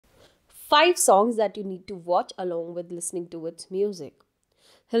5 songs that you need to watch along with listening to its music.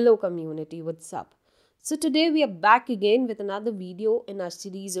 Hello community, what's up? So today we are back again with another video in our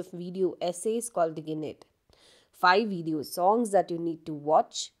series of video essays called Diggin. 5 video songs that you need to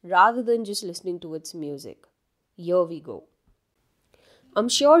watch rather than just listening to its music. Here we go. I'm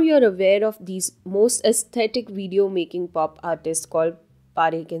sure you're aware of these most aesthetic video making pop artists called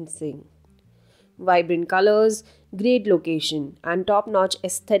Parvaaz and Singh. Vibrant colors, great location, and top notch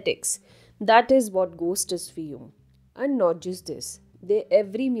aesthetics. That is what Ghost is for you. And not just this,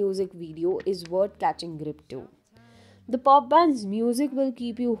 every music video is worth catching grip to. The pop band's music will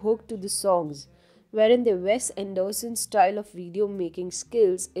keep you hooked to the songs, wherein the Wes Anderson style of video making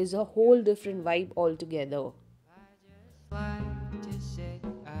skills is a whole different vibe altogether.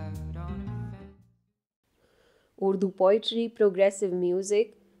 Urdu poetry, progressive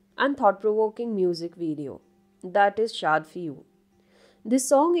music, and thought-provoking music video. That is Shad for you. This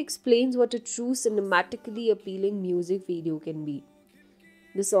song explains what a true cinematically appealing music video can be.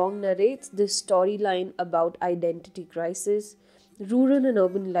 The song narrates this storyline about identity crisis, rural and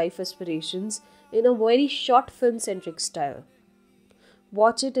urban life aspirations in a very short film-centric style.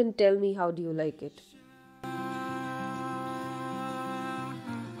 Watch it and tell me how do you like it.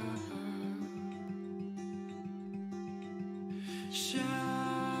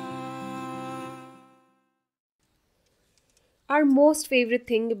 Our most favorite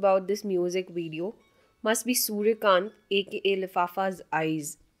thing about this music video must be Suryakant aka Lifafa's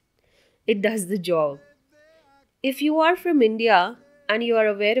eyes. It does the job. If you are from India and you are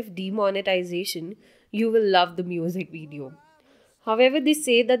aware of demonetization, you will love the music video. However, they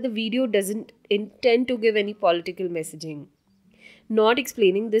say that the video doesn't intend to give any political messaging. Not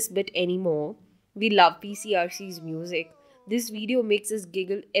explaining this bit anymore, we love PCRC's music. This video makes us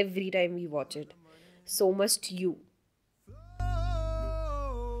giggle every time we watch it. So must you.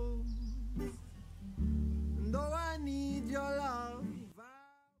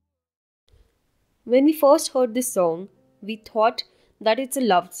 When we first heard this song, we thought that it's a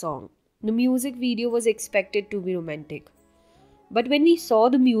love song. The music video was expected to be romantic. But when we saw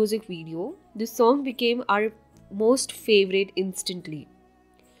the music video, the song became our most favorite instantly.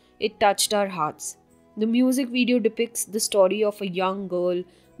 It touched our hearts. The music video depicts the story of a young girl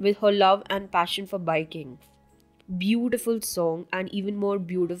with her love and passion for biking. Beautiful song and even more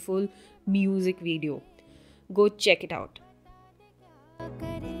beautiful music video. Go check it out.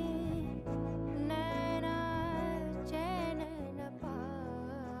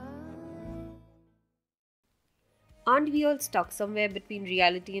 Aren't we all stuck somewhere between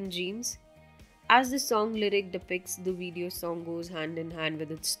reality and dreams? As the song lyric depicts, the video song goes hand in hand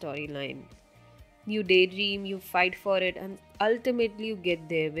with its storyline. You daydream, you fight for it, and ultimately you get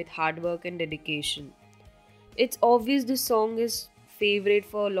there with hard work and dedication. It's obvious the song is favorite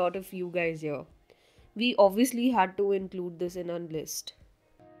for a lot of you guys here. We obviously had to include this in our list.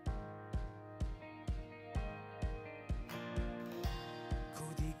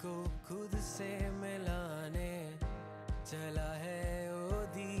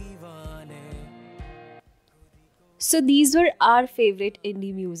 So these were our favorite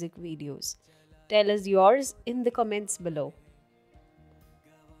indie music videos. Tell us yours in the comments below.